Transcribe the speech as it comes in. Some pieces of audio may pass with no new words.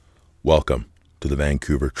Welcome to the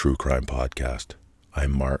Vancouver True Crime Podcast.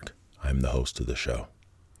 I'm Mark. I'm the host of the show.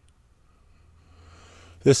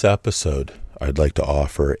 This episode, I'd like to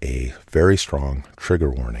offer a very strong trigger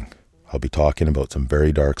warning. I'll be talking about some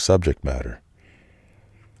very dark subject matter.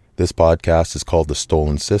 This podcast is called The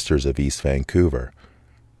Stolen Sisters of East Vancouver,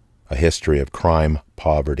 a history of crime,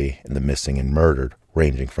 poverty, and the missing and murdered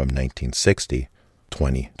ranging from 1960 to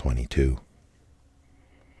 2022.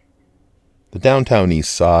 The downtown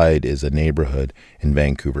east side is a neighborhood in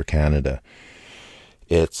Vancouver, Canada.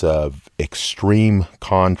 It's of extreme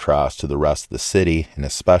contrast to the rest of the city and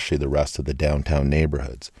especially the rest of the downtown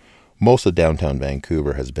neighborhoods. Most of downtown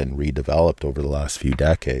Vancouver has been redeveloped over the last few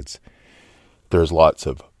decades. There's lots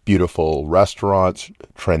of beautiful restaurants,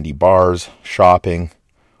 trendy bars, shopping,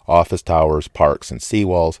 office towers, parks, and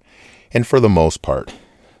seawalls. And for the most part,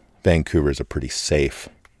 Vancouver is a pretty safe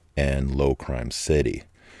and low-crime city.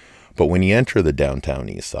 But when you enter the downtown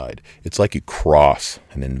east side, it's like you cross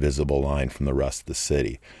an invisible line from the rest of the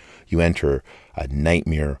city. You enter a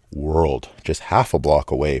nightmare world just half a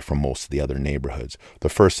block away from most of the other neighborhoods. The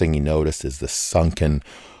first thing you notice is the sunken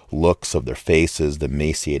looks of their faces, the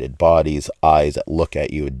emaciated bodies, eyes that look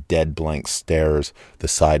at you with dead blank stares. The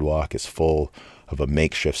sidewalk is full of a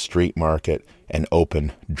makeshift street market and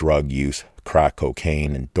open drug use, crack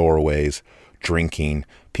cocaine in doorways, drinking,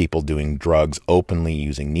 people doing drugs openly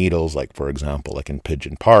using needles, like for example, like in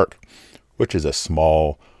Pigeon Park, which is a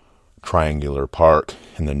small triangular park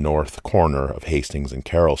in the north corner of Hastings and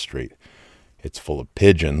Carroll Street. It's full of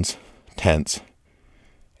pigeons, tents,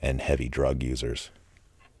 and heavy drug users.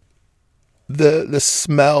 The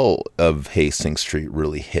smell of Hastings Street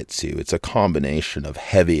really hits you. It's a combination of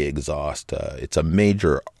heavy exhaust. It's a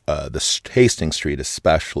major, the Hastings Street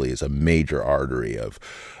especially is a major artery of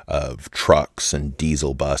trucks and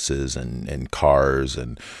diesel buses and cars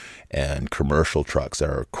and commercial trucks that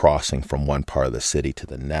are crossing from one part of the city to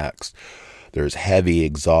the next. There's heavy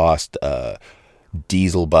exhaust,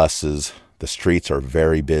 diesel buses. The streets are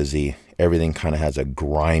very busy. Everything kind of has a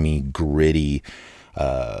grimy, gritty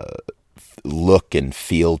look and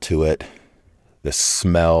feel to it. The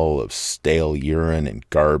smell of stale urine and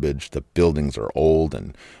garbage. The buildings are old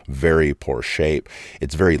and very poor shape.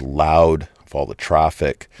 It's very loud with all the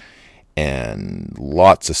traffic and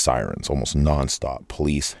lots of sirens, almost nonstop.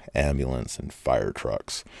 Police, ambulance, and fire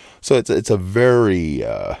trucks. So it's a very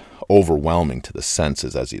overwhelming to the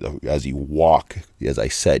senses as you walk. As I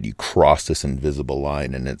said, you cross this invisible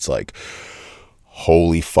line, and it's like,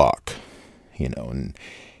 holy fuck, and.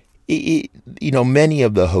 Many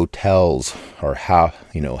of the hotels are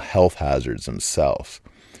health hazards themselves.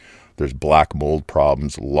 There's black mold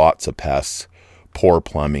problems, lots of pests, poor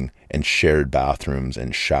plumbing, and shared bathrooms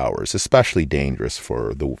and showers, especially dangerous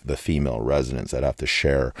for the female residents that have to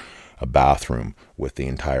share a bathroom with the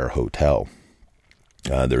entire hotel.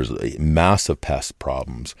 There's massive pest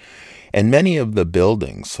problems, and many of the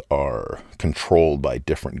buildings are controlled by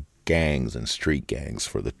different gangs and street gangs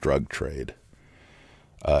for the drug trade.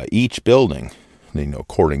 Each building,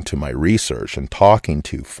 according to my research and talking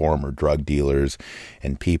to former drug dealers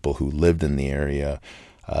and people who lived in the area,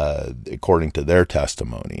 according to their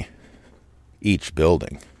testimony, each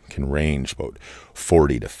building can range about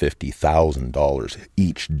 $40,000 to $50,000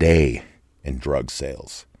 each day in drug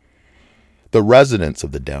sales. The residents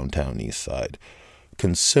of the downtown east side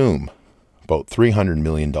consume about $300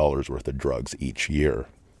 million worth of drugs each year.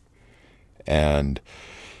 And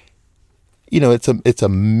it's a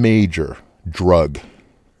major drug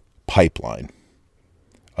pipeline.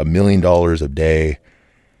 $1 million a day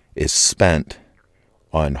is spent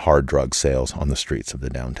on hard drug sales on the streets of the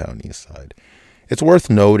downtown east side. It's worth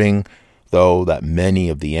noting, though, that many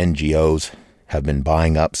of the NGOs have been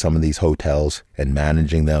buying up some of these hotels and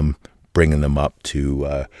managing them, bringing them up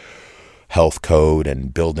to health code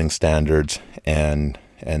and building standards, and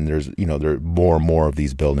there's there more and more of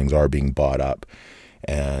these buildings are being bought up,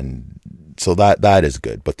 and so that is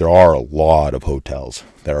good. But there are a lot of hotels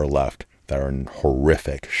that are left that are in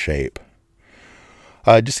horrific shape.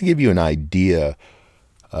 Just to give you an idea,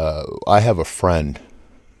 I have a friend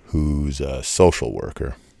who's a social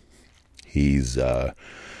worker. He's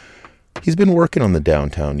been working on the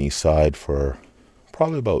downtown east side for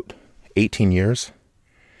probably about 18 years.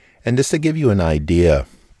 And just to give you an idea,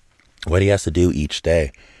 what he has to do each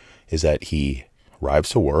day is that he arrives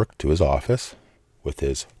to work, to his office, with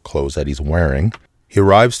his clothes that he's wearing. He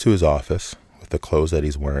arrives to his office with the clothes that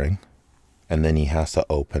he's wearing, and then he has to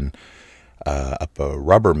open up a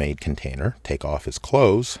Rubbermaid container, take off his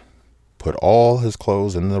clothes, put all his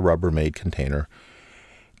clothes in the Rubbermaid container,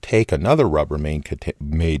 take another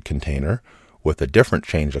Rubbermaid container with a different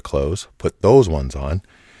change of clothes, put those ones on,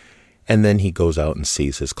 And then he goes out and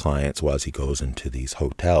sees his clients as he goes into these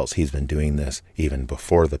hotels. He's been doing this even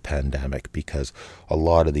before the pandemic because a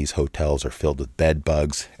lot of these hotels are filled with bed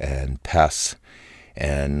bugs and pests,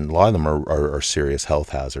 and a lot of them are serious health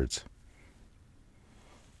hazards.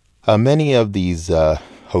 Many of these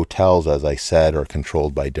hotels, as I said, are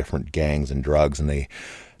controlled by different gangs and drugs, and they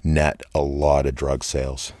net a lot of drug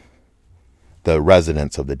sales. The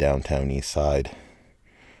residents of the downtown east side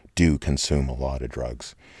do consume a lot of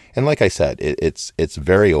drugs. And like I said, it's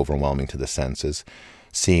very overwhelming to the senses,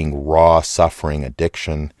 seeing raw suffering,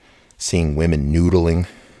 addiction, seeing women noodling.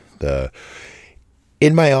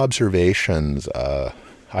 In my observations,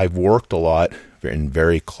 I've worked a lot in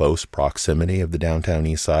very close proximity of the downtown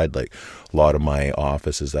east side. Like a lot of my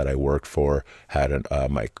offices that I worked for had an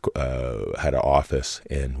office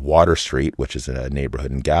in Water Street, which is a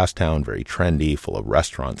neighborhood in Gastown, very trendy, full of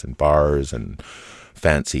restaurants and bars and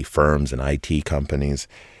fancy firms and IT companies.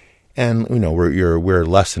 And we're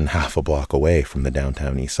less than half a block away from the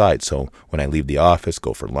downtown east side. So when I leave the office,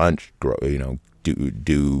 go for lunch,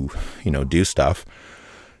 do stuff,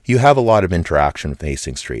 you have a lot of interaction with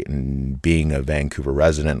Hastings Street. And being a Vancouver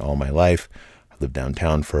resident all my life, I lived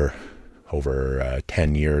downtown for over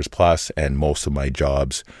 10 years plus, and most of my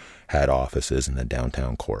jobs had offices in the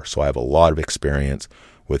downtown core. So I have a lot of experience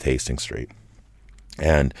with Hastings Street.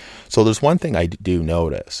 And so there's one thing I do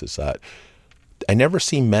notice is that I never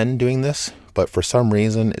see men doing this, but for some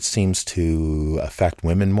reason it seems to affect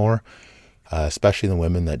women more, especially the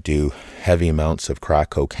women that do heavy amounts of crack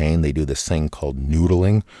cocaine. They do this thing called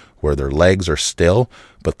noodling, where their legs are still,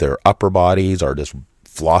 but their upper bodies are just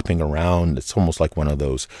flopping around. It's almost like one of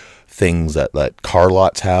those things that car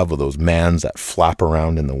lots have, with those mans that flap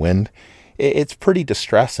around in the wind. It's pretty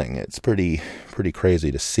distressing. It's pretty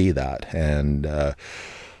crazy to see that. And,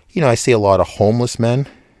 I see a lot of homeless men.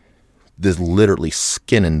 There's literally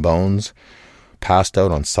skin and bones, passed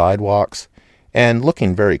out on sidewalks, and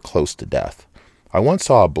looking very close to death. I once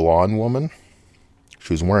saw a blonde woman.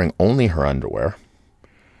 She was wearing only her underwear.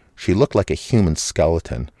 She looked like a human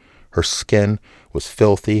skeleton. Her skin was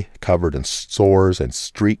filthy, covered in sores and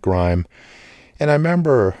street grime. And I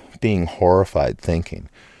remember being horrified, thinking,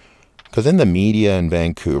 because in the media in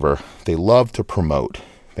Vancouver, they love to promote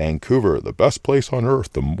Vancouver, the best place on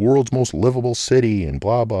earth, the world's most livable city, and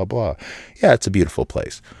blah, blah, blah. Yeah, it's a beautiful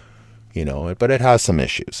place, but it has some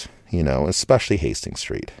issues, especially Hastings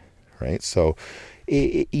Street, right? So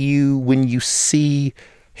when you see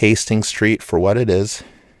Hastings Street for what it is,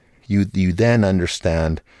 you then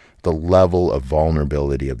understand the level of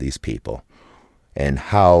vulnerability of these people and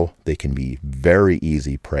how they can be very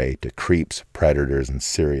easy prey to creeps, predators, and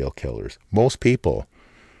serial killers. Most people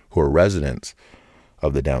who are residents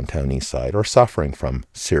of the downtown east side are suffering from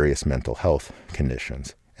serious mental health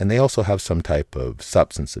conditions. And they also have some type of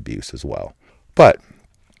substance abuse as well. But,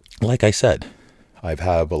 like I said, I've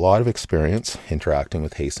had a lot of experience interacting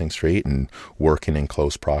with Hastings Street and working in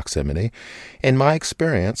close proximity. In my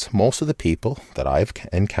experience, most of the people that I've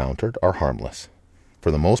encountered are harmless. For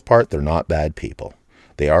the most part, they're not bad people.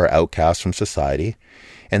 They are outcasts from society,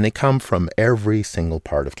 and they come from every single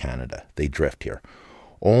part of Canada. They drift here.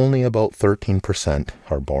 Only about 13%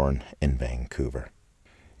 are born in Vancouver.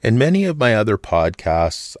 In many of my other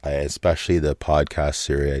podcasts, especially the podcast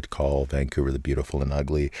series I'd call Vancouver the Beautiful and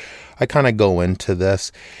Ugly, I kind of go into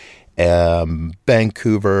this.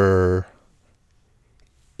 Vancouver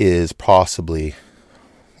is possibly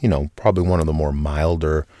one of the more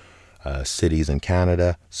milder cities in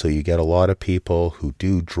Canada. So you get a lot of people who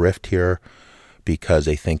do drift here because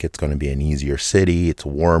they think it's going to be an easier city. It's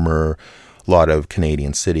warmer. A lot of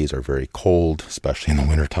Canadian cities are very cold, especially in the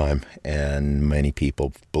wintertime, and many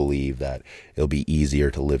people believe that it'll be easier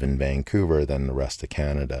to live in Vancouver than the rest of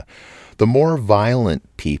Canada. The more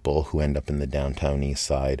violent people who end up in the downtown east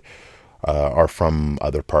side are from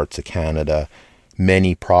other parts of Canada.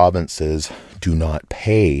 Many provinces do not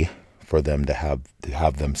pay for them to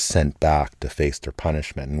have them sent back to face their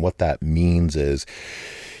punishment. And what that means is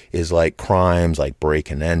like crimes like break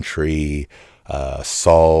and entry,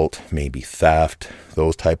 assault, maybe theft,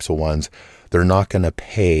 those types of ones. They're not going to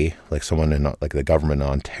pay, like someone in like the government in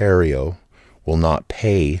Ontario will not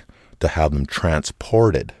pay to have them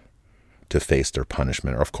transported to face their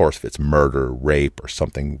punishment. Or of course, if it's murder, rape, or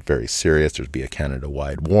something very serious, there'd be a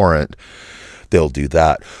Canada-wide warrant, they'll do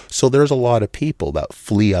that. So there's a lot of people that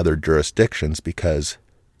flee other jurisdictions because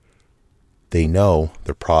they know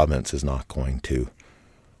their province is not going to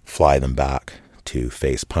fly them back to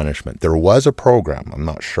face punishment. There was a program, I'm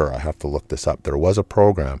not sure, I have to look this up. There was a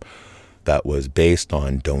program that was based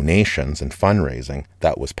on donations and fundraising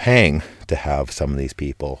that was paying to have some of these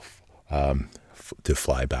people to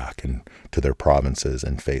fly back and to their provinces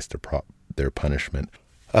and face their punishment.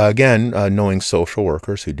 Again, knowing social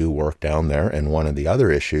workers who do work down there, and one of the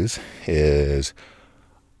other issues is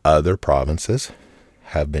other provinces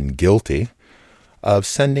have been guilty of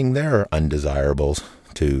sending their undesirables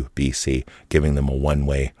to BC, giving them a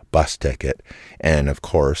one-way bus ticket, and of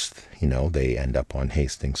course, they end up on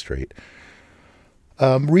Hastings Street.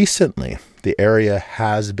 Recently, the area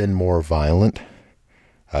has been more violent.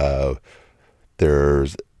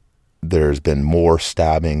 There's been more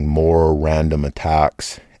stabbing, more random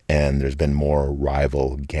attacks, and there's been more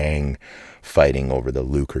rival gang fighting over the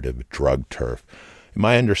lucrative drug turf.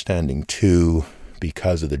 My understanding, too,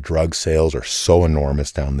 because of the drug sales are so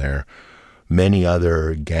enormous down there, many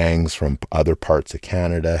other gangs from other parts of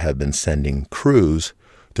Canada have been sending crews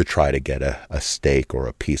to try to get a stake or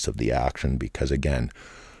a piece of the action because, again,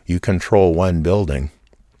 you control one building,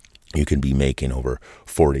 you can be making over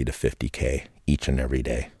 40 to 50K each and every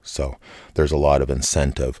day. So there's a lot of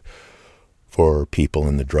incentive for people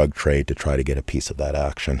in the drug trade to try to get a piece of that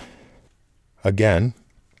action. Again,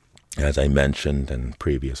 as I mentioned in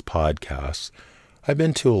previous podcasts, I've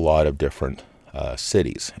been to a lot of different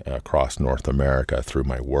cities across North America through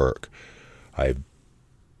my work. I've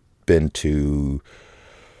been to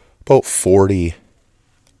about 40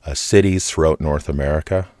 cities throughout North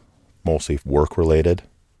America, mostly work-related.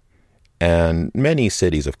 And many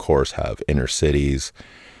cities, of course, have inner cities.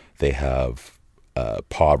 They have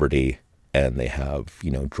poverty, and they have,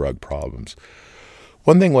 drug problems.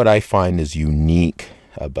 One thing what I find is unique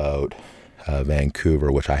about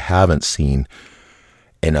Vancouver, which I haven't seen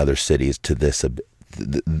in other cities to this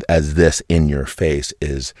as this in your face,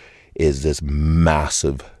 is this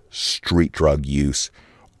massive street drug use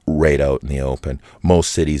right out in the open.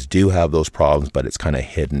 Most cities do have those problems, but it's kind of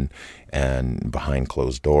hidden and behind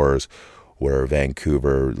closed doors, where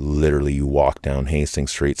Vancouver, literally you walk down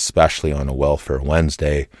Hastings Street, especially on a Welfare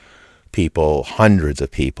Wednesday, hundreds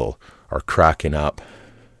of people are cracking up,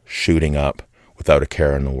 shooting up without a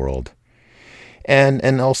care in the world.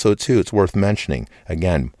 And also, too, it's worth mentioning,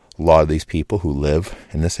 again, a lot of these people who live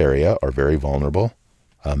in this area are very vulnerable,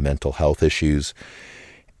 mental health issues,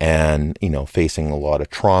 and, facing a lot of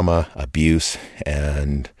trauma, abuse,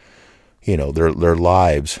 and, their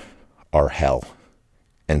lives are hell.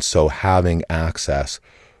 And so having access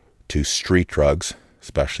to street drugs,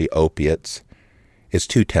 especially opiates, is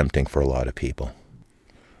too tempting for a lot of people.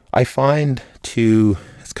 I find, too,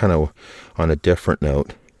 it's kind of on a different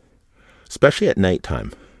note, especially at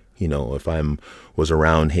nighttime. If was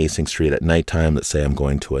around Hastings Street at nighttime, let's say I'm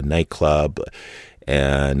going to a nightclub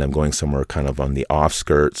and I'm going somewhere kind of on the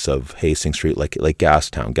offskirts of Hastings Street, like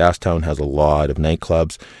Gastown. Gastown has a lot of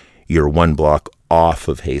nightclubs. You're one block off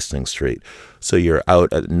of Hastings Street. So you're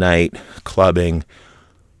out at night clubbing.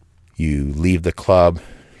 You leave the club,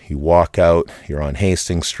 you walk out, you're on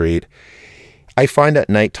Hastings Street. I find at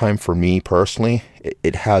nighttime, for me personally,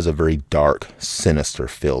 it has a very dark, sinister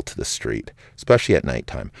feel to the street, especially at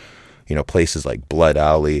nighttime. Places like Blood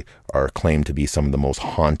Alley are claimed to be some of the most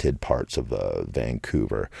haunted parts of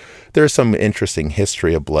Vancouver. There's some interesting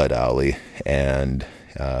history of Blood Alley, and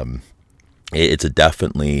it's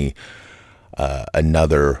definitely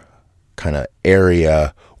another kind of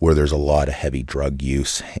area where there's a lot of heavy drug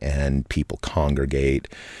use and people congregate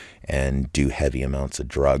and do heavy amounts of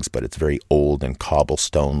drugs, but it's very old and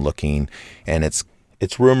cobblestone looking, and it's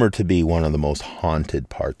rumored to be one of the most haunted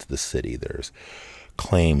parts of the city. There's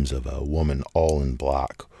claims of a woman all in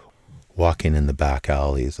black walking in the back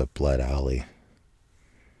alleys of Blood Alley.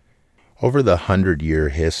 Over the 100-year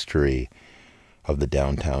history of the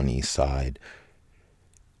downtown east side,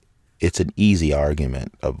 it's an easy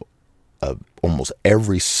argument of almost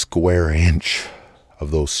every square inch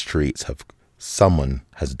of those streets someone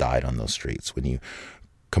has died on those streets. When you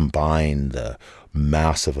combine the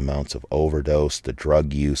massive amounts of overdose, the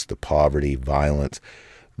drug use, the poverty, violence,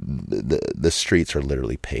 the streets are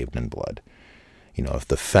literally paved in blood. If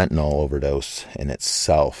the fentanyl overdose in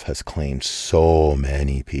itself has claimed so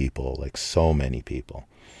many people,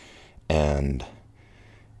 and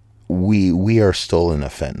we are still in a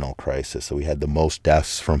fentanyl crisis. So we had the most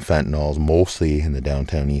deaths from fentanyls, mostly in the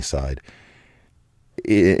downtown east side,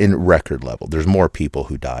 in record level. There's more people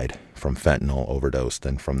who died from fentanyl overdose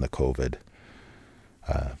than from the COVID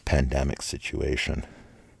pandemic situation.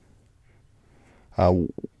 So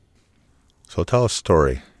I'll tell a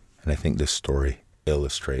story, and I think this story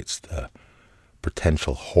illustrates the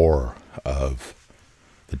potential horror of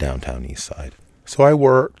the downtown east side. So I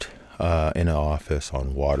worked in an office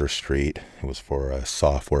on Water Street. It was for a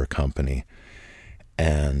software company,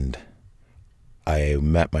 and I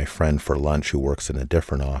met my friend for lunch who works in a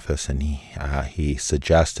different office, and he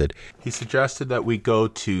suggested that we go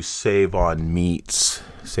to Save on Meats.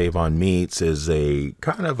 Save on Meats is a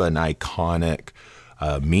kind of an iconic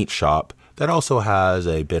meat shop that also has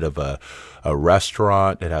a bit of a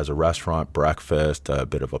restaurant. It has a restaurant, breakfast, a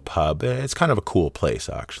bit of a pub. It's kind of a cool place,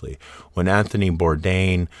 actually. When Anthony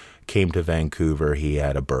Bourdain came to Vancouver, he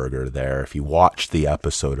had a burger there. If you watch the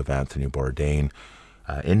episode of Anthony Bourdain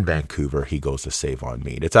in Vancouver, he goes to Save on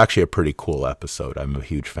Meat. It's actually a pretty cool episode. I'm a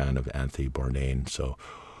huge fan of Anthony Bourdain, so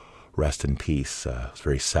rest in peace. It's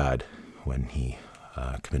very sad when he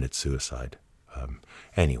committed suicide.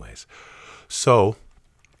 Anyways, so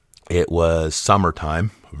it was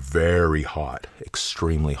summertime, very hot,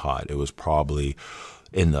 extremely hot. It was probably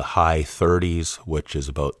in the high 30s, which is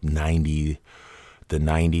about the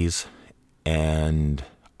 90s. And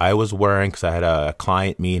I was wearing, because I had a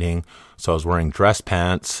client meeting, so I was wearing dress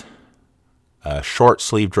pants, a short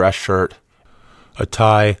sleeve dress shirt, a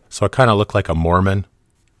tie. So I kind of looked like a Mormon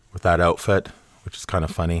with that outfit, which is kind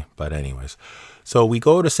of funny. But anyways, so we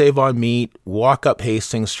go to Save on Meat, walk up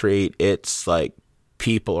Hastings Street. It's like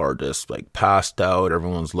people are just like passed out.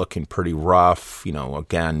 Everyone's looking pretty rough.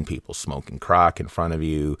 Again, people smoking crack in front of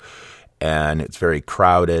you. And it's very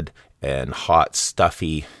crowded and hot,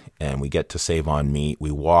 stuffy. And we get to Save on Meat.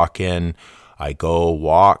 We walk in. I go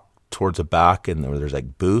walk towards the back, and there's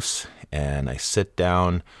like booths. And I sit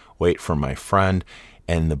down, wait for my friend.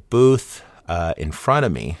 And the booth in front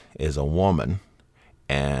of me is a woman.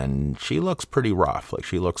 And she looks pretty rough. Like,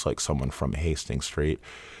 she looks like someone from Hastings Street.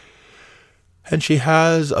 And she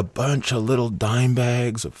has a bunch of little dime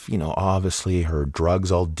bags of, obviously her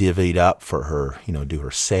drugs all divvied up for her, do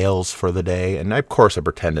her sales for the day. And of course I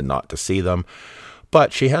pretended not to see them.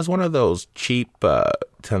 But she has one of those cheap,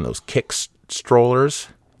 those kick strollers.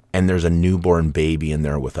 And there's a newborn baby in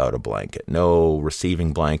there without a blanket. No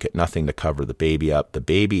receiving blanket, nothing to cover the baby up. The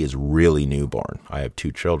baby is really newborn. I have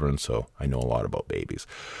 2 children, so I know a lot about babies.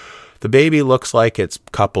 The baby looks like it's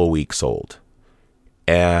a couple weeks old.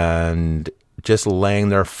 And just laying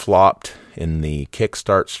there flopped in the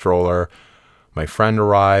kickstart stroller. My friend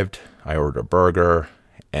arrived. I ordered a burger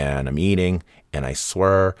and I'm eating, and I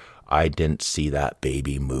swear I didn't see that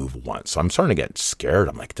baby move once. So I'm starting to get scared.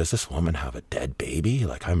 I'm like, does this woman have a dead baby?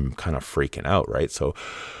 Like, I'm kind of freaking out, right? So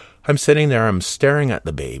I'm sitting there, I'm staring at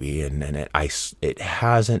the baby, and it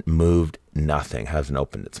hasn't moved nothing. Hasn't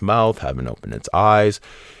opened its mouth, haven't opened its eyes.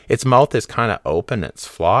 Its mouth is kind of open, it's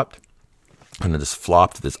flopped. And it just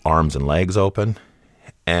flopped with its arms and legs open.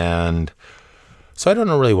 And so I don't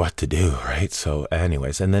know really what to do, right? So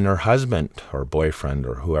anyways, and then her husband or boyfriend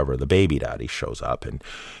or whoever, the baby daddy, shows up. And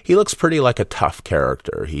he looks pretty like a tough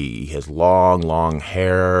character. He has long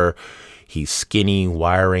hair. He's skinny,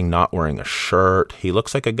 wiring, not wearing a shirt. He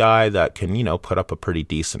looks like a guy that can, put up a pretty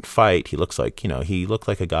decent fight. He looks like, he looked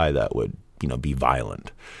like a guy that would, be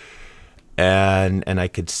violent. And I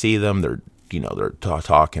could see them. They're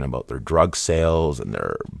talking about their drug sales, and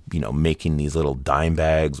they're, making these little dime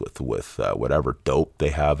bags with whatever dope they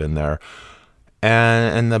have in there.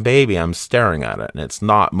 And the baby, I'm staring at it, and it's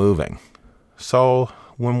not moving. So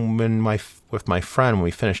with my friend, when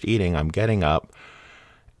we finished eating, I'm getting up,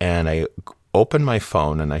 and I open my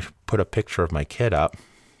phone, and I put a picture of my kid up,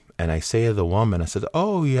 and I say to the woman, I said,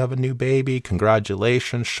 "Oh, you have a new baby.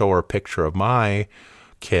 Congratulations." Show her a picture of my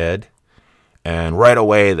kid. And right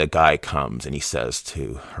away, the guy comes and he says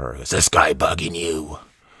to her, "Is this guy bugging you?"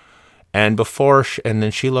 And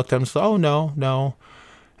then she looked at him and said, "Oh, no.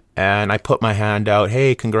 And I put my hand out,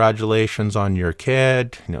 "Hey, congratulations on your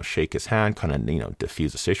kid." Shake his hand, kind of,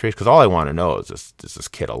 diffuse the situation. Because all I want to know is this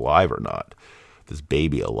kid alive or not? This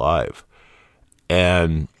baby alive?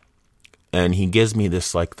 And he gives me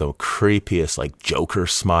this, like, the creepiest, like, Joker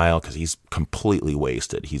smile, because he's completely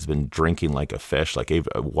wasted. He's been drinking like a fish. Like,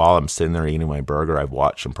 while I'm sitting there eating my burger, I've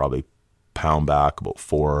watched him probably pound back about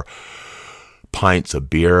 4 pints of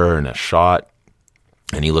beer and a shot.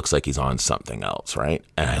 And he looks like he's on something else, right?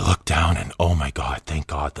 And I look down, and oh my God, thank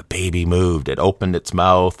God, the baby moved. It opened its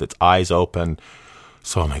mouth, its eyes open.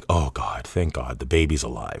 So I'm like, oh God, thank God, the baby's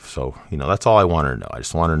alive. So, that's all I want to know. I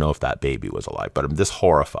just want to know if that baby was alive. But I'm just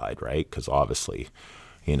horrified, right? Because obviously,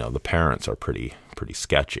 the parents are pretty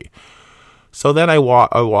sketchy. So then I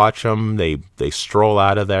watch them. They stroll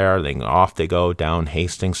out of there. Off they go down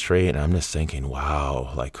Hastings Street. And I'm just thinking,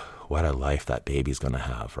 wow, like, what a life that baby's going to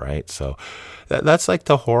have, right? So that's like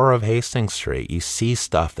the horror of Hastings Street. You see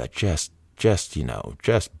stuff that just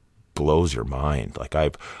blows your mind. Like, I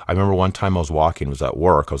remember one time I was walking, it was at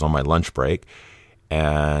work, I was on my lunch break,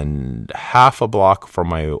 and half a block from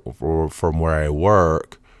where I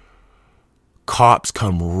work, Cops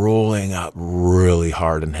come rolling up really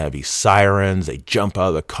hard and heavy. Sirens, they jump out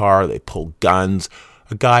of the car, they pull guns.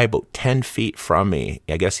 A guy about 10 feet from me,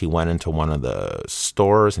 I guess he went into one of the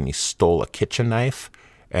stores and he stole a kitchen knife,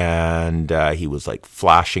 and he was like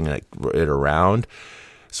flashing it around.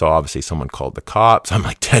 So obviously someone called the cops. I'm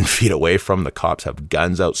like 10 feet away from the cops, have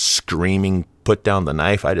guns out, screaming, put down the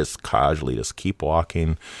knife. I just casually just keep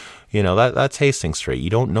walking. You know, that's Hastings Street. You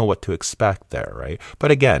don't know what to expect there, right? But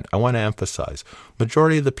again, I want to emphasize,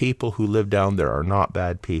 majority of the people who live down there are not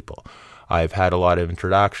bad people. I've had a lot of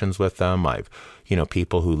interactions with them.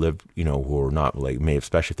 People who live, who are not like me,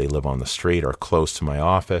 especially if they live on the street or close to my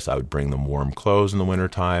office, I would bring them warm clothes in the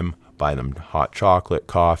wintertime, buy them hot chocolate,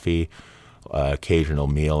 coffee, occasional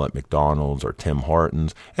meal at McDonald's or Tim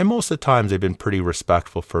Hortons. And most of the times they've been pretty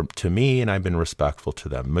respectful to me, and I've been respectful to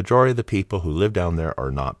them. Majority of the people who live down there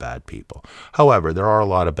are not bad people. However, there are a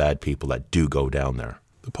lot of bad people that do go down there.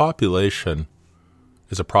 The population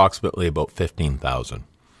is approximately about 15,000.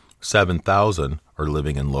 7,000 are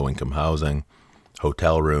living in low-income housing,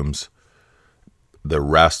 hotel rooms. The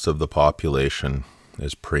rest of the population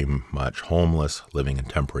is pretty much homeless, living in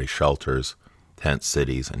temporary shelters, tent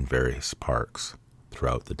cities, and various parks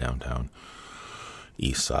throughout the downtown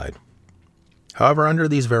east side. However, under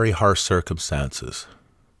these very harsh circumstances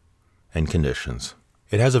and conditions,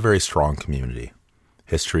 it has a very strong community.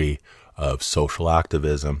 History of social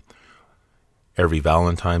activism. Every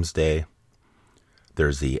Valentine's Day,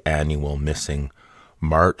 there's the annual missing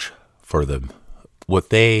march for about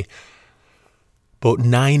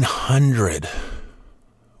 900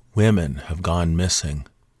 women have gone missing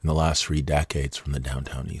in the last 3 decades from the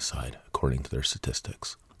downtown east side, according to their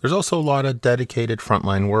statistics. There's also a lot of dedicated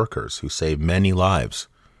frontline workers who save many lives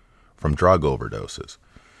from drug overdoses,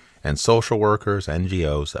 and social workers,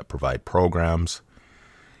 NGOs that provide programs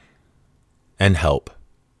and help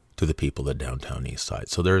to the people of the downtown east side.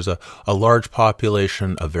 So there's a large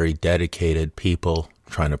population of very dedicated people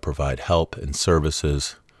trying to provide help and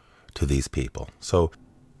services to these people.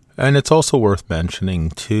 And it's also worth mentioning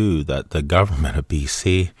too that the government of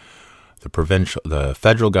BC, the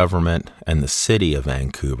federal government, and the city of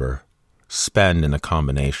Vancouver spend in a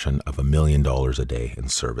combination of $1 million a day in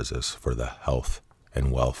services for the health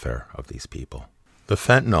and welfare of these people. The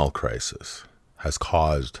fentanyl crisis has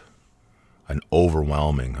caused an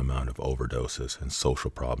overwhelming amount of overdoses and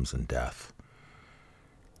social problems and death.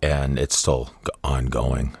 And it's still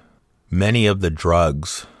ongoing. Many of the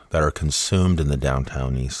drugs that are consumed in the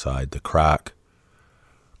downtown east side, the crack,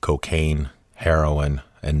 cocaine, heroin,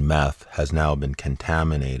 and meth, has now been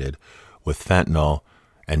contaminated with fentanyl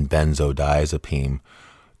and benzodiazepine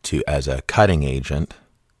as a cutting agent,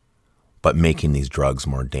 but making these drugs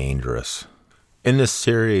more dangerous. In this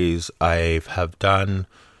series, I have done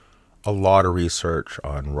a lot of research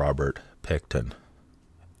on Robert Pickton.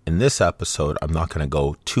 In this episode, I'm not going to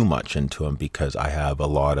go too much into him because I have a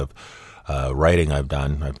lot of writing I've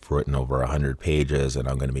done. I've written over 100 pages, and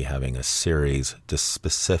I'm going to be having a series just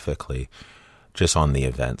specifically just on the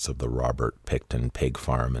events of the Robert Pickton pig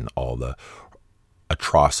farm and all the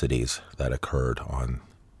atrocities that occurred on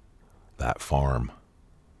that farm.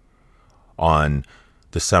 On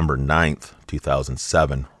December 9th,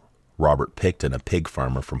 2007, Robert Pickton, a pig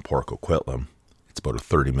farmer from Port Coquitlam, it's about a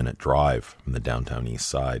 30-minute drive from the downtown east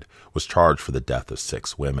side, was charged for the death of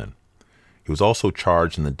 6 women. He was also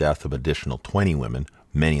charged in the death of additional 20 women,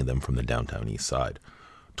 many of them from the downtown east side.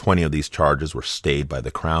 20 of these charges were stayed by the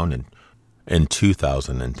Crown in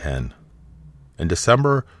 2010. In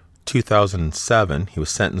December 2007, he was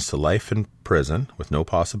sentenced to life in prison with no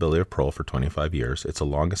possibility of parole for 25 years. It's the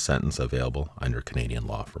longest sentence available under Canadian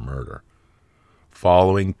law for murder.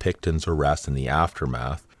 Following Pickton's arrest in the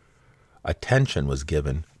aftermath, attention was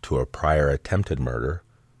given to a prior attempted murder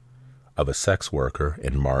of a sex worker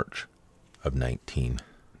in March of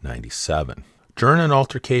 1997. During an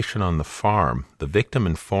altercation on the farm, the victim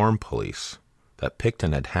informed police that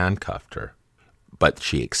Pickton had handcuffed her, but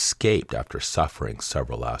she escaped after suffering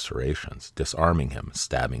several lacerations, disarming him and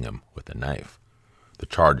stabbing him with a knife. The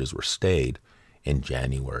charges were stayed in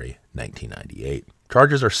January 1998.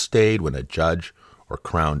 Charges are stayed when a judge or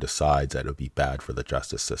Crown decides that it would be bad for the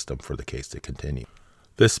justice system for the case to continue.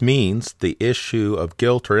 This means the issue of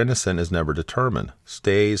guilt or innocence is never determined.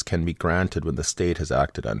 Stays can be granted when the state has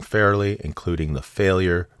acted unfairly, including the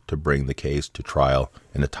failure to bring the case to trial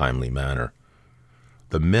in a timely manner.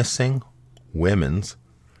 The Missing Women's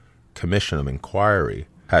Commission of Inquiry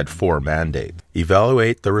had 4 mandates.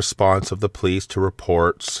 Evaluate the response of the police to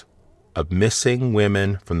reports of missing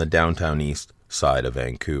women from the downtown east side of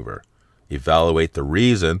Vancouver. Evaluate the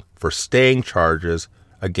reason for staying charges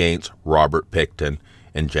against Robert Pickton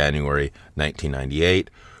in January 1998,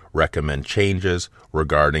 recommend changes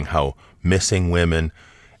regarding how missing women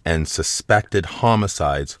and suspected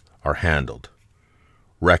homicides are handled.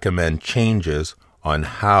 Recommend changes on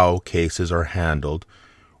how cases are handled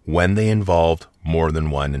when they involved more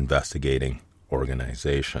than one investigating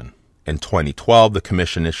organization. In 2012, the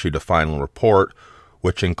Commission issued a final report,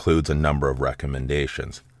 which includes a number of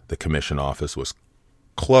recommendations. The Commission office was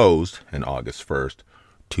closed on August 1st,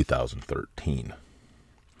 2013.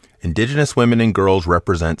 Indigenous women and girls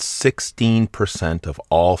represent 16% of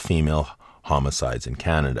all female homicides in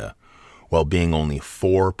Canada, while being only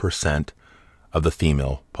 4% of the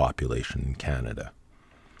female population in Canada.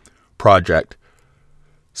 Project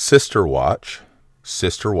Sister Watch.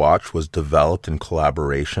 Sister Watch was developed in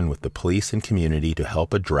collaboration with the police and community to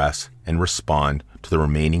help address and respond to the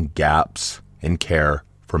remaining gaps in care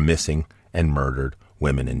for missing and murdered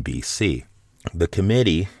women in BC. The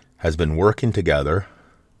committee has been working together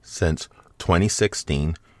since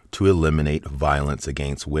 2016 to eliminate violence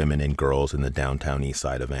against women and girls in the downtown east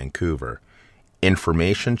side of Vancouver.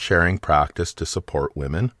 Information sharing practice to support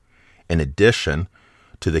women, in addition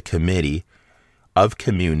to the committee of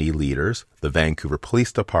community leaders, the Vancouver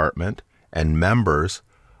Police Department, and members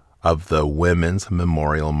of the Women's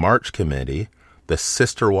Memorial March Committee. The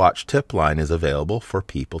Sister Watch tip line is available for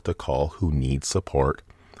people to call who need support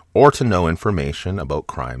or to know information about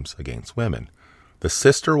crimes against women. The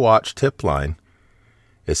Sister Watch tip line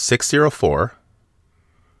is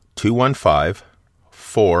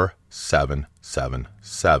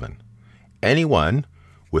 604-215-4777. Anyone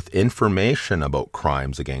with information about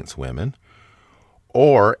crimes against women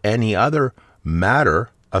or any other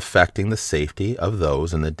matter affecting the safety of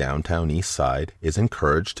those in the downtown east side is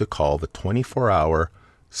encouraged to call the 24-hour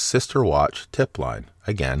Sister Watch tip line.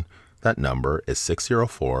 Again, that number is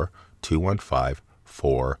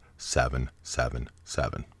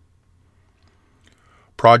 604-215-4777.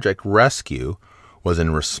 Project Rescue was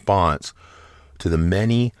in response to the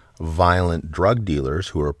many violent drug dealers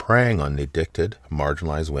who are preying on addicted,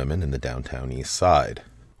 marginalized women in the downtown east side.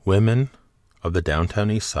 Women of the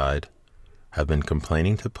downtown east side have been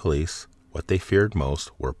complaining to police what they feared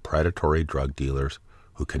most were predatory drug dealers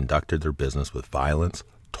who conducted their business with violence,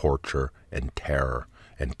 torture, and terror,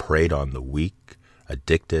 and preyed on the weak,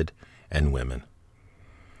 addicted, and women.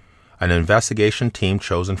 An investigation team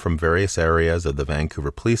chosen from various areas of the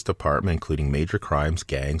Vancouver Police Department, including major crimes,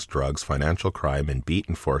 gangs, drugs, financial crime, and beat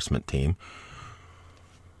enforcement team,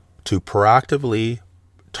 to proactively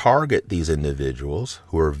target these individuals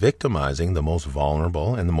who are victimizing the most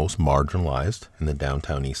vulnerable and the most marginalized in the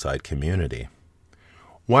downtown east side community.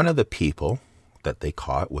 One of the people that they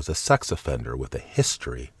caught was a sex offender with a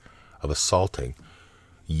history of assaulting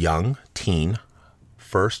young teen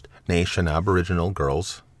First Nation Aboriginal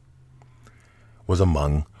girls, was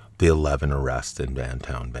among the 11 arrests in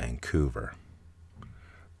downtown Vancouver.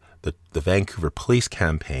 The Vancouver Police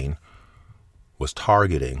Campaign was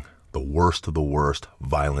targeting the worst of the worst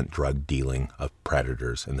violent drug dealing of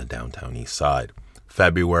predators in the downtown east side.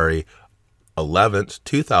 February 11th,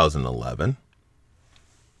 2011,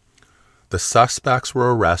 the suspects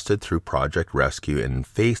were arrested through Project Rescue and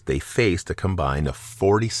they faced a combined of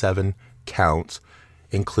 47 counts,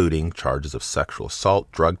 including charges of sexual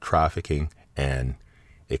assault, drug trafficking, and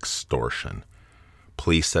extortion.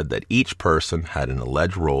 Police said that each person had an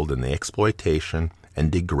alleged role in the exploitation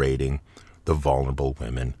and degrading the vulnerable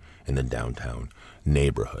women in the downtown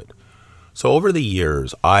neighborhood. So over the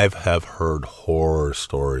years, I have heard horror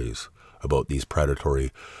stories about these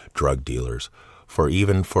predatory drug dealers. For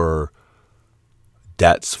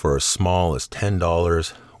debts for as small as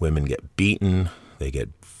 $10, women get beaten, they get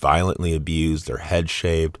violently abused, their head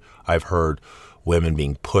shaved. I've heard women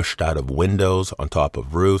being pushed out of windows on top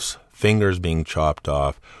of roofs, fingers being chopped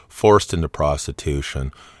off, forced into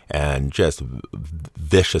prostitution, and just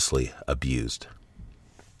viciously abused.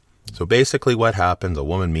 So basically what happens, a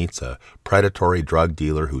woman meets a predatory drug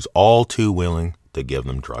dealer who's all too willing to give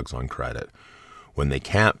them drugs on credit. When they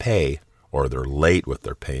can't pay or they're late with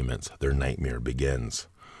their payments, their nightmare begins.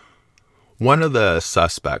 One of the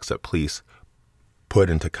suspects that police put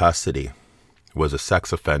into custody was a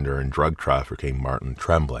sex offender and drug trafficking, Martin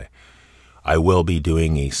Tremblay. I will be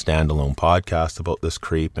doing a standalone podcast about this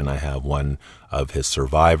creep, and I have one of his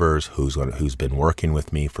survivors who's been working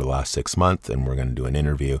with me for the last 6 months, and we're going to do an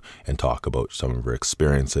interview and talk about some of her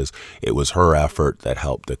experiences. It was her effort that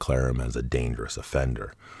helped declare him as a dangerous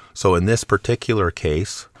offender. So in this particular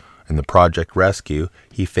case, in the Project Rescue,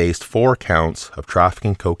 he faced 4 counts of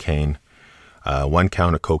trafficking cocaine, 1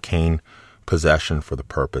 count of cocaine possession for the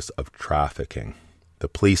purpose of trafficking. The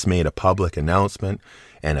police made a public announcement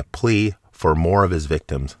and a plea for more of his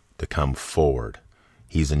victims to come forward.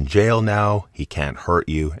 He's in jail now. He can't hurt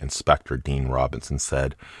you, Inspector Dean Robinson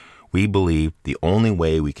said. We believe the only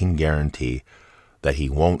way we can guarantee that he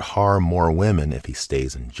won't harm more women if he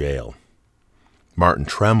stays in jail. Martin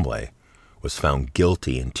Tremblay was found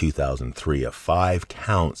guilty in 2003 of 5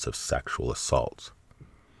 counts of sexual assaults.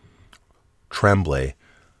 Tremblay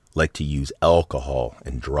liked to use alcohol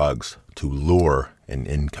and drugs to lure and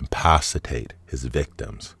incapacitate his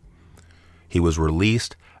victims. He was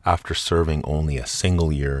released after serving only a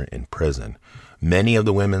single year in prison. Many of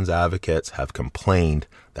the women's advocates have complained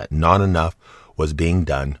that not enough was being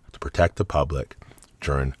done to protect the public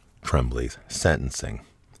during Tremblay's sentencing.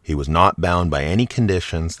 He was not bound by any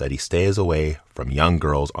conditions that he stays away from young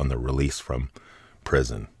girls on the release from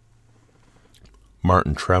prison.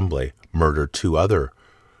 Martin Tremblay murdered 2 other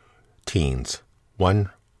teens. One,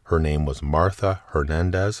 her name was Martha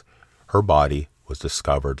Hernandez. Her body was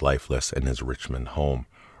discovered lifeless in his Richmond home.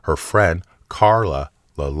 Her friend, Carla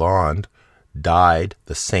Lalonde, died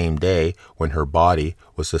the same day when her body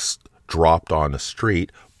was just dropped on a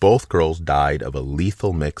street. Both girls died of a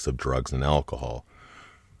lethal mix of drugs and alcohol.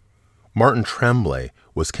 Martin Tremblay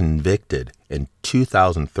was convicted in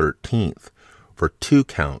 2013 for 2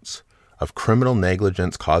 counts of criminal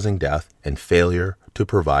negligence causing death and failure to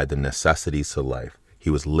provide the necessities to life. He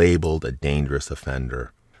was labeled a dangerous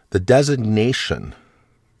offender. The designation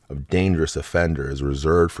of dangerous offender is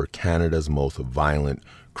reserved for Canada's most violent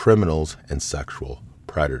criminals and sexual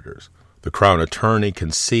predators. The Crown Attorney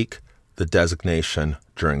can seek the designation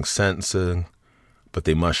during sentencing, but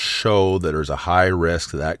they must show that there's a high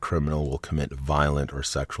risk that criminal will commit violent or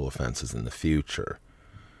sexual offenses in the future.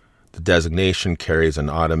 The designation carries an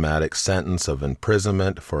automatic sentence of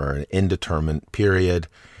imprisonment for an indeterminate period,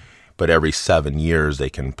 but every 7 years they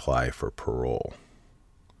can apply for parole.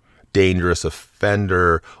 Dangerous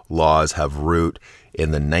offender laws have root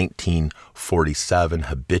in the 1947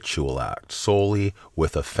 Habitual Act, solely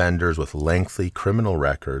with offenders with lengthy criminal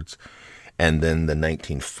records, and then the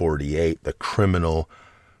 1948, the Criminal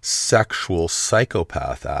Sexual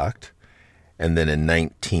Psychopath Act, and then in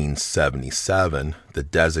 1977, the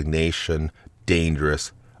designation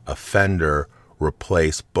dangerous offender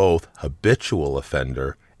replaced both habitual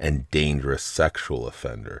offender and dangerous sexual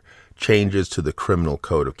offender. Changes to the Criminal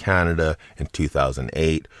Code of Canada in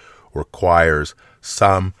 2008 requires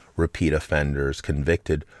some repeat offenders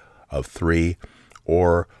convicted of 3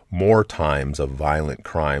 or more times of violent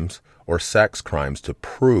crimes or sex crimes to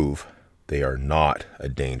prove they are not a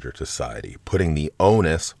danger to society, putting the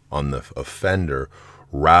onus on the offender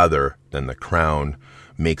rather than the Crown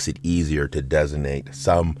makes it easier to designate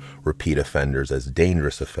some repeat offenders as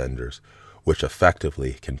dangerous offenders, which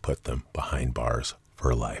effectively can put them behind bars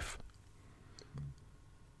for life.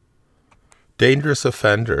 Dangerous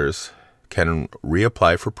offenders can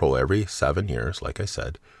reapply for parole every 7 years, like I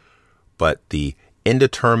said, but the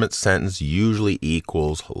indeterminate sentence usually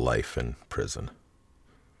equals life in prison.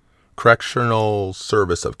 Correctional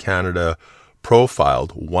Service of Canada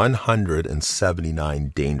profiled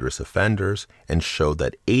 179 dangerous offenders and showed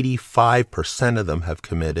that 85% of them have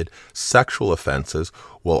committed sexual offenses,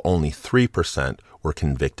 while only 3% were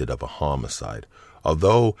convicted of a homicide.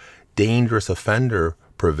 Although dangerous offender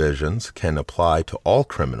provisions can apply to all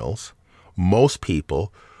criminals, most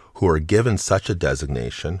people who are given such a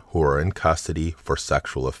designation who are in custody for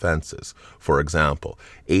sexual offenses. For example,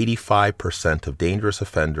 85% of dangerous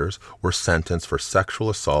offenders were sentenced for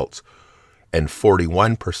sexual assaults and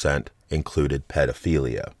 41% included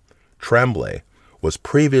pedophilia. Tremblay was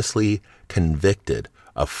previously convicted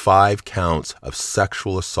of 5 counts of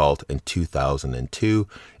sexual assault in 2002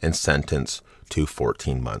 and sentenced to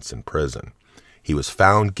 14 months in prison. He was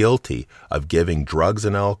found guilty of giving drugs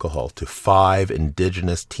and alcohol to 5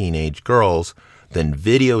 Indigenous teenage girls, then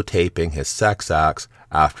videotaping his sex acts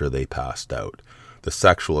after they passed out. The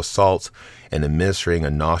sexual assaults and administering a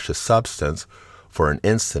noxious substance for an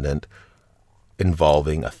incident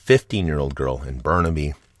involving a 15-year-old girl in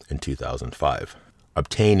Burnaby in 2005.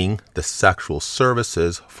 Obtaining the sexual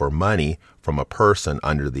services for money from a person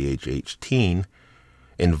under the age of 18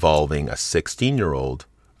 involving a 16-year-old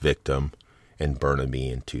victim in Burnaby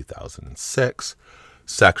in 2006,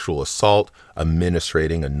 sexual assault,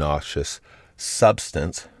 administering a noxious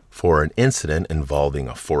substance for an incident involving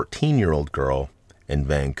a 14-year-old girl in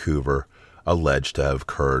Vancouver, alleged to have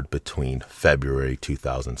occurred between February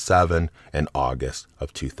 2007 and August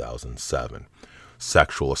of 2007.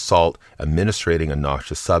 Sexual assault, administering a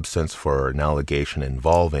noxious substance for an allegation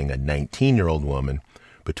involving a 19-year-old woman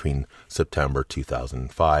between September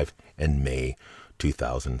 2005 and May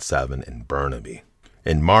 2007 in Burnaby.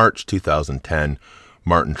 In March 2010,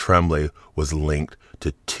 Martin Tremblay was linked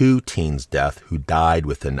to 2 teens' death who died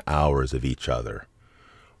within hours of each other.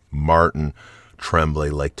 Martin Tremblay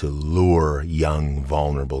liked to lure young,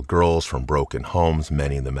 vulnerable girls from broken homes,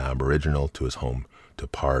 many of them Aboriginal, to his home to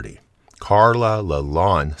party. Carla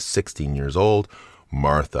Lalonde, 16 years old,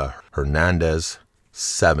 Martha Hernandez,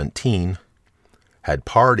 17, had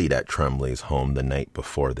partied at Tremblay's home the night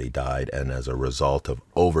before they died, and as a result of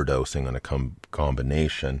overdosing on a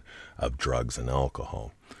combination of drugs and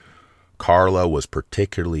alcohol. Carla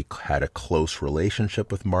had a close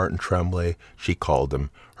relationship with Martin Tremblay. She called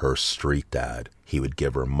him her street dad. He would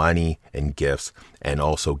give her money and gifts and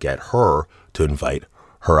also get her to invite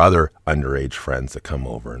her other underage friends to come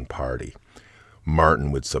over and party.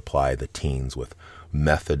 Martin would supply the teens with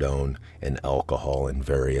methadone and alcohol and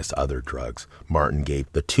various other drugs. Martin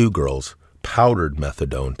gave the 2 girls powdered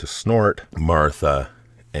methadone to snort. Martha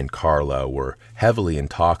and Carla were heavily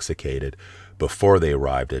intoxicated before they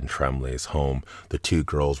arrived in Tremblay's home. The 2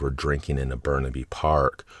 girls were drinking in a Burnaby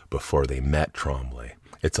Park before they met Tremblay.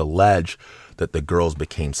 It's alleged that the girls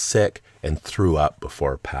became sick and threw up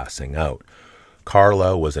before passing out.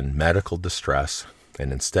 Carla was in medical distress,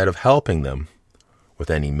 and instead of helping them with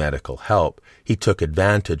any medical help, he took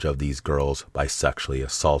advantage of these girls by sexually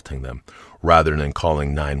assaulting them. Rather than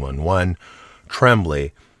calling 911,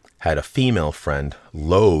 Tremblay had a female friend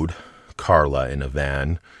load Carla in a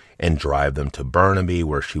van and drive them to Burnaby,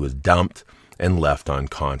 where she was dumped and left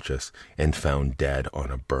unconscious and found dead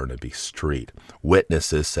on a Burnaby street.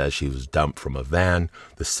 Witnesses said she was dumped from a van.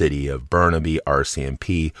 The city of Burnaby,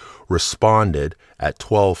 RCMP, responded at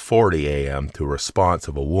 12:40 a.m. to a response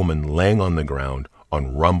of a woman laying on the ground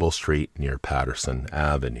on Rumble Street near Patterson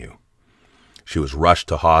Avenue. She was rushed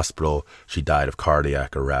to hospital. She died of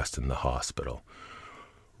cardiac arrest in the hospital.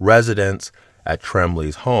 Residents at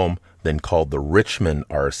Tremblay's home then called the Richmond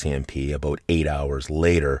RCMP about 8 hours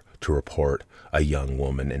later to report a young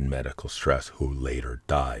woman in medical stress who later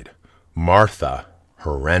died. Martha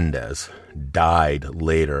Hernandez died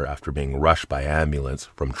later after being rushed by ambulance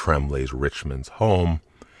from Tremblay's Richmond's home.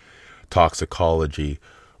 Toxicology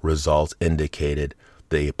results indicated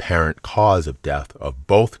the apparent cause of death of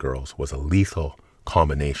both girls was a lethal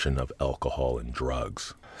combination of alcohol and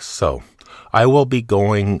drugs. So, I will be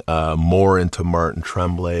going more into Martin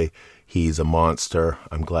Tremblay. He's a monster.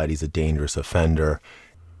 I'm glad he's a dangerous offender.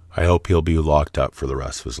 I hope he'll be locked up for the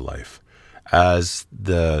rest of his life. As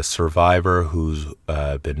the survivor who's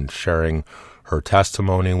been sharing her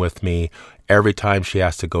testimony with me, every time she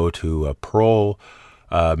has to go to a parole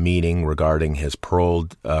meeting regarding his parole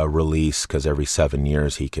release, because every 7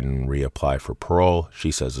 years he can reapply for parole,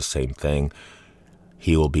 she says the same thing.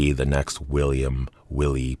 He will be the next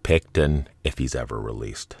Willie Pickton if he's ever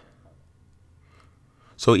released.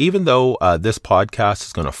 So even though this podcast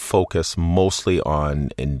is going to focus mostly on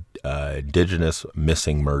Indigenous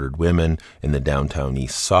missing murdered women in the downtown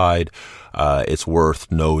east side, it's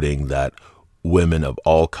worth noting that women of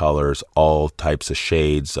all colors, all types of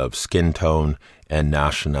shades of skin tone and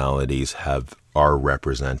nationalities are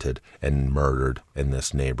represented and murdered in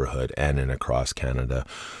this neighborhood and across Canada.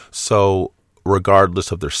 So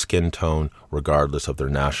regardless of their skin tone, regardless of their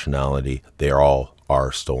nationality, they are all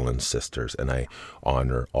our stolen sisters, and I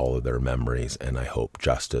honor all of their memories, and I hope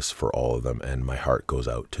justice for all of them, and my heart goes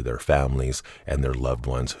out to their families and their loved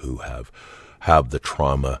ones who have the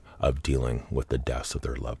trauma of dealing with the deaths of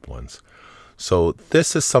their loved ones. So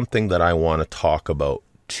this is something that I want to talk about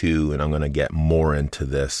too, and I'm going to get more into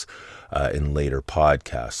this in later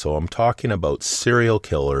podcasts. So I'm talking about serial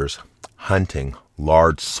killers hunting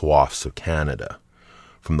large swaths of Canada.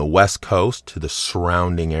 From the west coast to the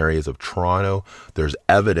surrounding areas of Toronto, there's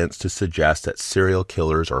evidence to suggest that serial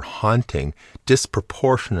killers are hunting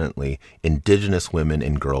disproportionately Indigenous women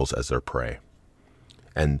and girls as their prey.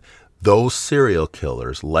 And those serial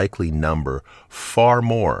killers likely number far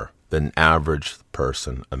more than an average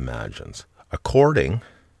person imagines. According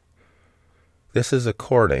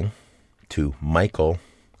to Michael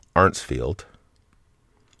Arnsfield,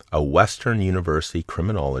 a Western University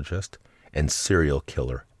criminologist and serial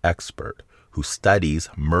killer expert who studies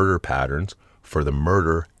murder patterns for the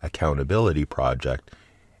Murder Accountability Project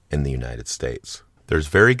in the United States. There's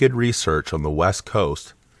very good research on the West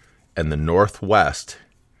Coast and the Northwest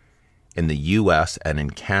in the U.S. and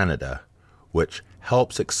in Canada, which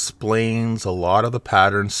helps explains a lot of the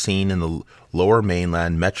patterns seen in the Lower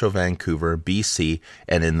Mainland, Metro Vancouver, BC,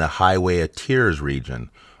 and in the Highway of Tears region,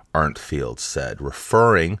 Arntfield said,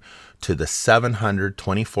 referring to the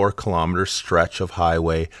 724-kilometer stretch of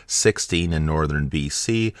Highway 16 in northern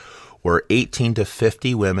BC, where 18 to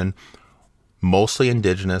 50 women, mostly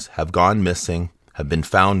Indigenous, have gone missing have been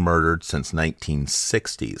found murdered since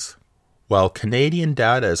 1960s. While Canadian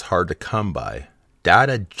data is hard to come by,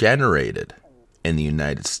 data generated in the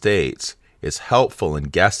United States is helpful in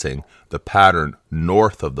guessing the pattern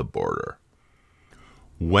north of the border.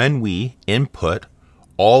 When we input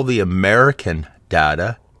all the American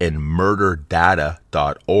data in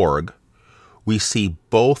murderdata.org, we see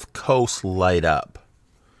both coasts light up.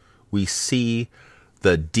 We see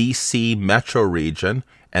the DC metro region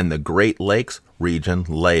and the Great Lakes region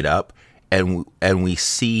light up, and we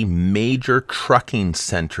see major trucking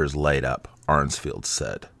centers light up, Arnsfield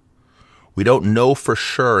said. We don't know for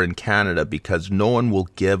sure in Canada because no one will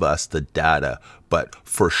give us the data, but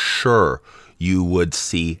for sure you would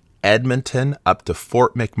see Edmonton up to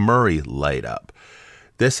Fort McMurray light up.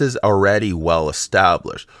 This is already well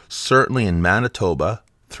established, certainly in Manitoba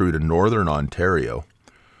through to northern Ontario,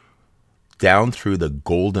 down through the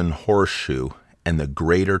Golden Horseshoe and the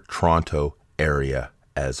Greater Toronto area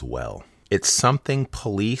as well. It's something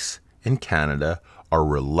police in Canada are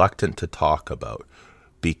reluctant to talk about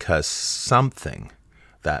because something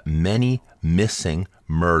that many missing,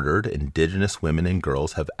 murdered Indigenous women and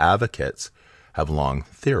girls advocates have long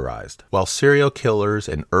theorized. While serial killers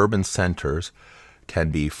in urban centers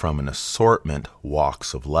can be from an assortment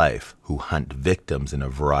walks of life who hunt victims in a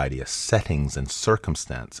variety of settings and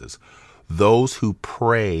circumstances, those who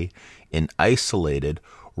prey in isolated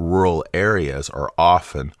rural areas are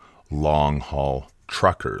often long-haul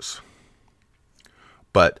truckers.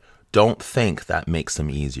 But don't think that makes them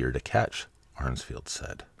easier to catch, Arnsfield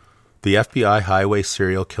said. The FBI Highway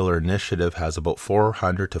Serial Killer Initiative has about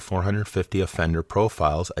 400 to 450 offender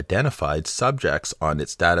profiles, identified subjects on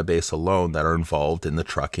its database alone that are involved in the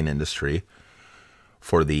trucking industry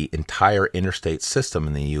for the entire interstate system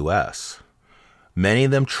in the U.S. Many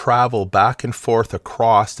of them travel back and forth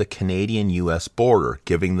across the Canadian-U.S. border,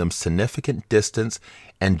 giving them significant distance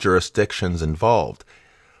and jurisdictions involved.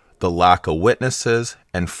 The lack of witnesses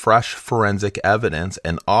and fresh forensic evidence,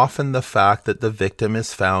 and often the fact that the victim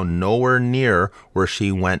is found nowhere near where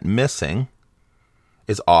she went missing,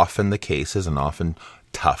 is often the cases and often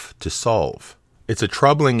tough to solve. It's a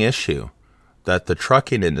troubling issue that the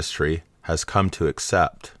trucking industry has come to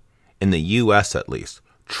accept. In the U.S. at least,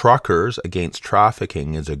 Truckers Against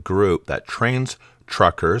Trafficking is a group that trains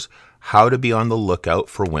truckers how to be on the lookout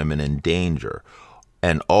for women in danger,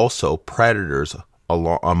 and also predators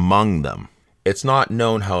among them. It's not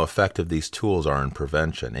known how effective these tools are in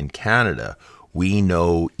prevention. In Canada, we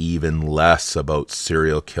know even less about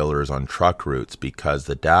serial killers on truck routes because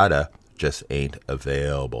the data just ain't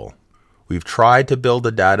available. We've tried to build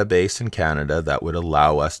a database in Canada that would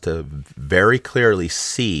allow us to very clearly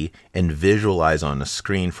see and visualize on a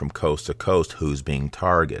screen from coast to coast who's being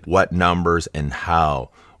targeted, what numbers and how.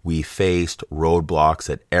 We faced roadblocks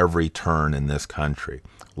at every turn in this country.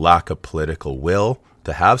 Lack of political will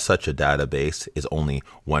to have such a database is only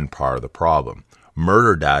one part of the problem.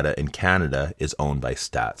 Murder data in Canada is owned by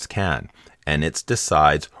StatsCan, and it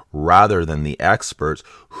decides, rather than the experts,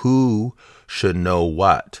 who should know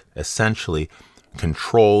what, essentially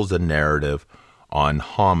controls the narrative on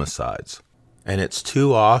homicides. And it's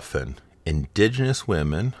too often Indigenous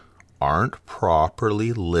women aren't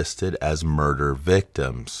properly listed as murder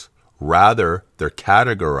victims. Rather, they're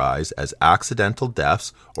categorized as accidental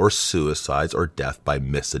deaths or suicides or death by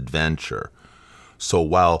misadventure. So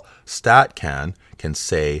while StatCan can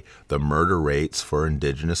say the murder rates for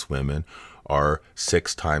Indigenous women are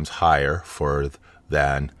 6 times higher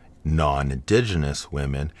than non-Indigenous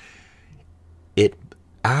women, it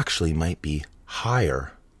actually might be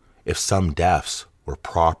higher if some deaths were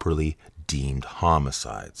properly deemed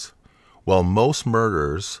homicides. While most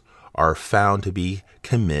murders are found to be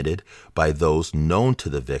committed by those known to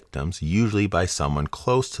the victims, usually by someone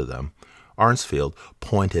close to them, Arnsfield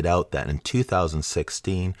pointed out that in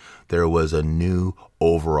 2016 there was a new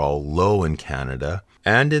overall low in Canada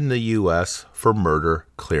and in the U.S. for murder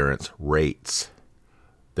clearance rates.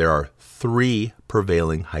 There are 3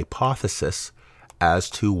 prevailing hypotheses as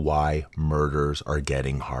to why murders are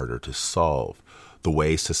getting harder to solve. The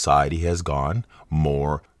way society has gone,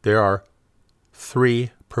 there are 3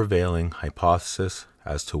 prevailing hypotheses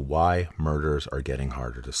as to why murders are getting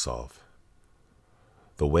harder to solve.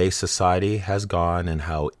 The way society has gone and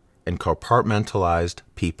how compartmentalized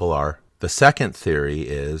people are. The second theory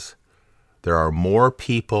is there are more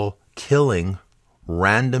people killing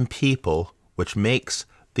random people, which makes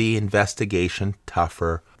the investigation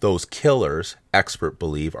tougher. Those killers, experts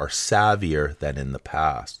believe, are savvier than in the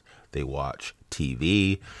past. They watch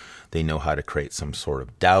TV. They know how to create some sort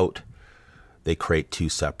of doubt. They create 2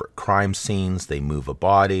 separate crime scenes. They move a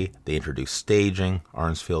body. They introduce staging,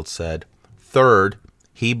 Arnsfield said. Third,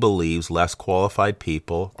 he believes less qualified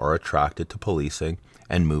people are attracted to policing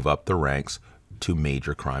and move up the ranks to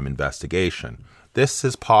major crime investigation. This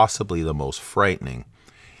is possibly the most frightening,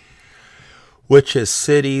 which is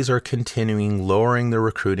cities are continuing lowering their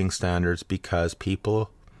recruiting standards because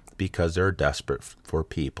they're desperate for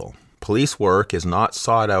people. Police work is not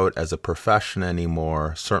sought out as a profession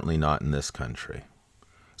anymore, certainly not in this country.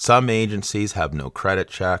 Some agencies have no credit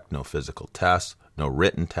check, no physical tests, no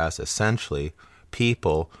written tests. Essentially,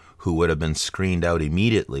 people who would have been screened out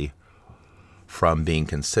immediately from being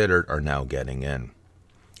considered are now getting in.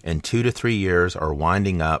 In 2 to 3 years are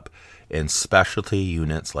winding up in specialty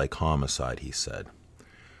units like homicide, he said.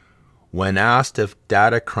 When asked if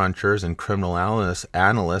data crunchers and criminal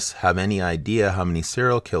analysts have any idea how many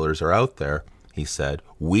serial killers are out there, he said,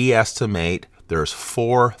 "We estimate there's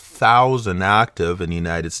 4,000 active in the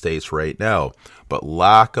United States right now, but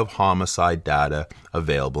lack of homicide data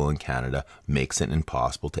available in Canada makes it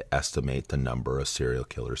impossible to estimate the number of serial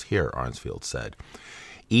killers here," Arnsfield said.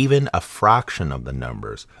 Even a fraction of the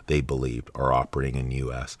numbers they believed are operating in the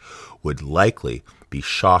U.S. would likely be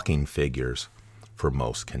shocking figures for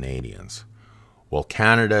most Canadians. While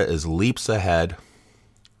Canada is leaps ahead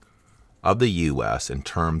of the U.S. in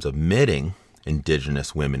terms of admitting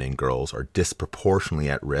Indigenous women and girls are disproportionately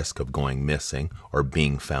at risk of going missing or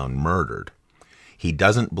being found murdered, he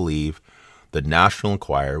doesn't believe the National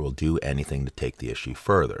Enquirer will do anything to take the issue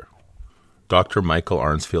further. Dr. Michael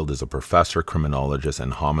Arnsfield is a professor, criminologist,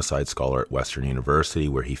 and homicide scholar at Western University,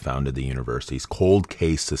 where he founded the university's Cold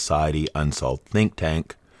Case Society Unsolved think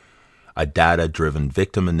tank, a data-driven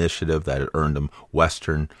victim initiative that had earned him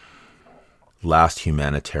Western Last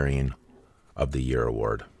Humanitarian of the Year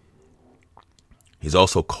award. He's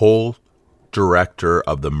also co-director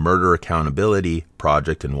of the Murder Accountability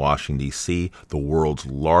Project in Washington, D.C., the world's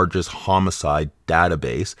largest homicide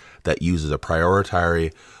database that uses a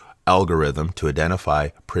proprietary algorithm to identify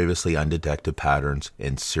previously undetected patterns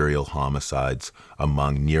in serial homicides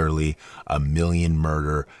among nearly 1 million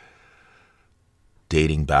murder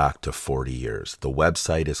dating back to 40 years. The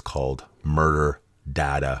website is called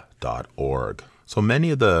murderdata.org. So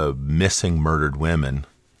many of the missing murdered women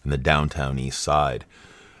in the downtown east side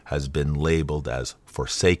has been labeled as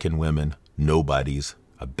forsaken women, nobodies,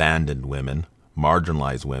 abandoned women,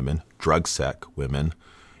 marginalized women, drug sec women,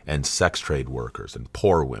 and sex trade workers, and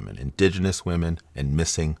poor women, Indigenous women, and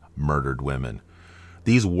missing murdered women.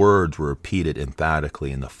 These words were repeated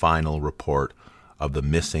emphatically in the final report of the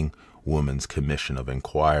Missing Women's Commission of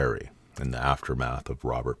Inquiry in the aftermath of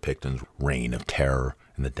Robert Pickton's reign of terror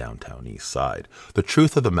in the downtown east side. The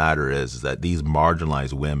truth of the matter is that these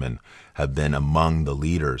marginalized women have been among the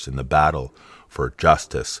leaders in the battle for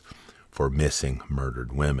justice for missing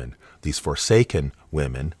murdered women. These forsaken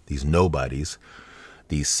women, these nobodies,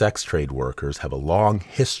 these sex trade workers have a long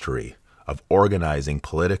history of organizing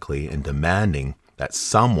politically and demanding that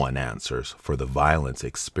someone answers for the violence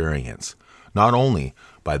experienced, not only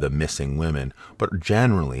by the missing women, but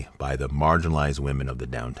generally by the marginalized women of the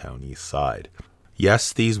downtown east side.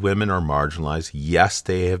 Yes, these women are marginalized. Yes,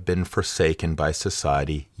 they have been forsaken by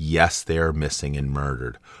society. Yes, they are missing and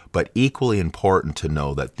murdered. But equally important to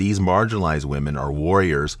know that these marginalized women are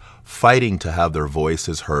warriors fighting to have their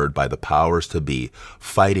voices heard by the powers to be,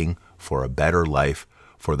 fighting for a better life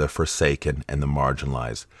for the forsaken and the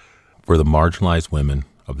marginalized, for the marginalized women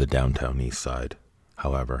of the downtown east side.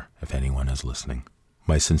 However, if anyone is listening,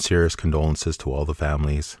 my sincerest condolences to all the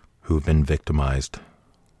families who have been victimized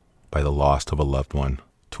by the loss of a loved one.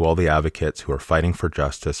 To all the advocates who are fighting for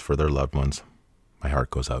justice for their loved ones, my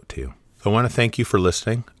heart goes out to you. I want to thank you for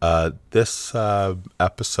listening. This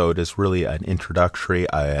episode is really an introductory.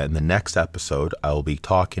 In the next episode, I'll be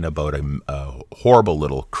talking about a horrible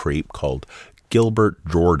little creep called Gilbert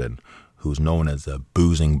Jordan, who's known as a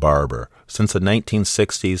boozing barber. Since the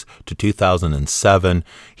 1960s to 2007,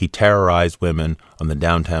 he terrorized women on the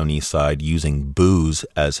downtown east side using booze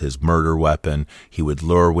as his murder weapon. He would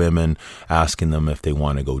lure women, asking them if they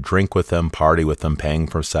want to go drink with him, party with them, paying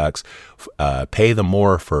for sex, pay them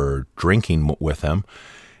more for drinking with him.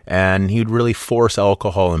 And he'd really force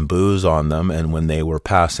alcohol and booze on them. And when they were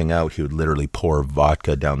passing out, he would literally pour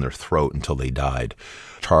vodka down their throat until they died.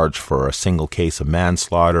 Charged for a single case of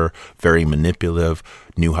manslaughter, very manipulative,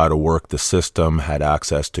 knew how to work the system, had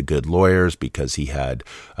access to good lawyers because he had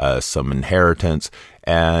some inheritance.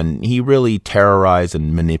 And he really terrorized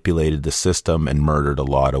and manipulated the system and murdered a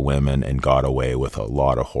lot of women and got away with a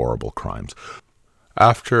lot of horrible crimes.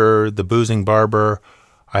 After The Boozing Barber,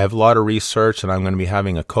 I have a lot of research, and I'm going to be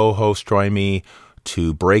having a co-host join me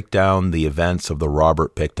to break down the events of the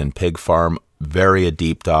Robert Pickton pig farm. very a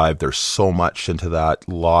deep dive. There's so much into that.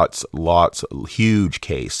 Lots, huge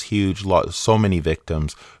case, so many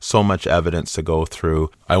victims, so much evidence to go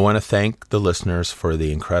through. I want to thank the listeners for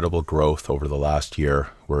the incredible growth over the last year.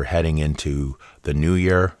 We're heading into the new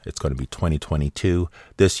year. It's going to be 2022.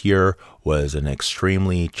 This year was an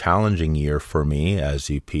extremely challenging year for me, as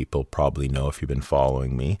you people probably know if you've been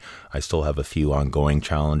following me. I still have a few ongoing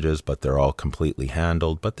challenges, but they're all completely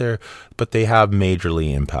handled. But they have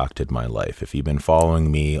majorly impacted my life. If you've been following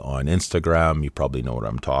me on Instagram, you probably know what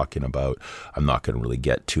I'm talking about. I'm not going to really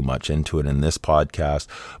get too much into it in this podcast,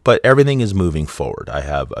 but everything is moving forward.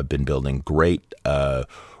 I've been building great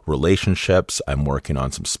relationships. I'm working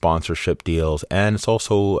on some sponsorship deals, and it's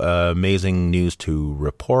also amazing news to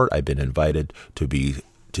report. I've been invited to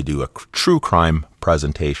do a true crime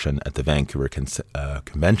presentation at the Vancouver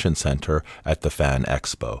Convention Center at the Fan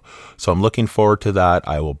Expo. So I'm looking forward to that.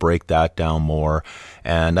 I will break that down more,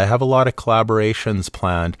 and I have a lot of collaborations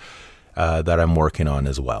planned that I'm working on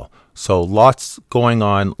as well. So lots going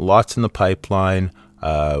on, lots in the pipeline.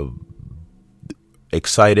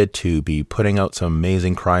 Excited to be putting out some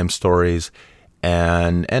amazing crime stories,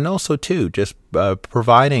 and also too just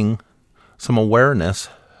providing some awareness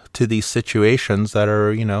to these situations that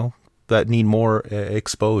are, that need more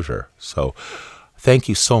exposure. So thank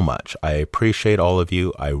you so much. I appreciate all of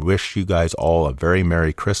you. I wish you guys all a very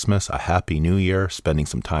Merry Christmas, a Happy New Year, spending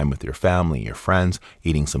some time with your family, your friends,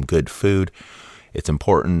 eating some good food. It's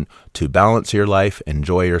important to balance your life,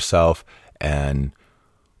 enjoy yourself, and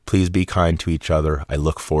please be kind to each other. I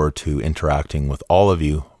look forward to interacting with all of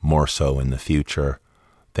you more so in the future.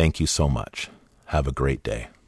 Thank you so much. Have a great day.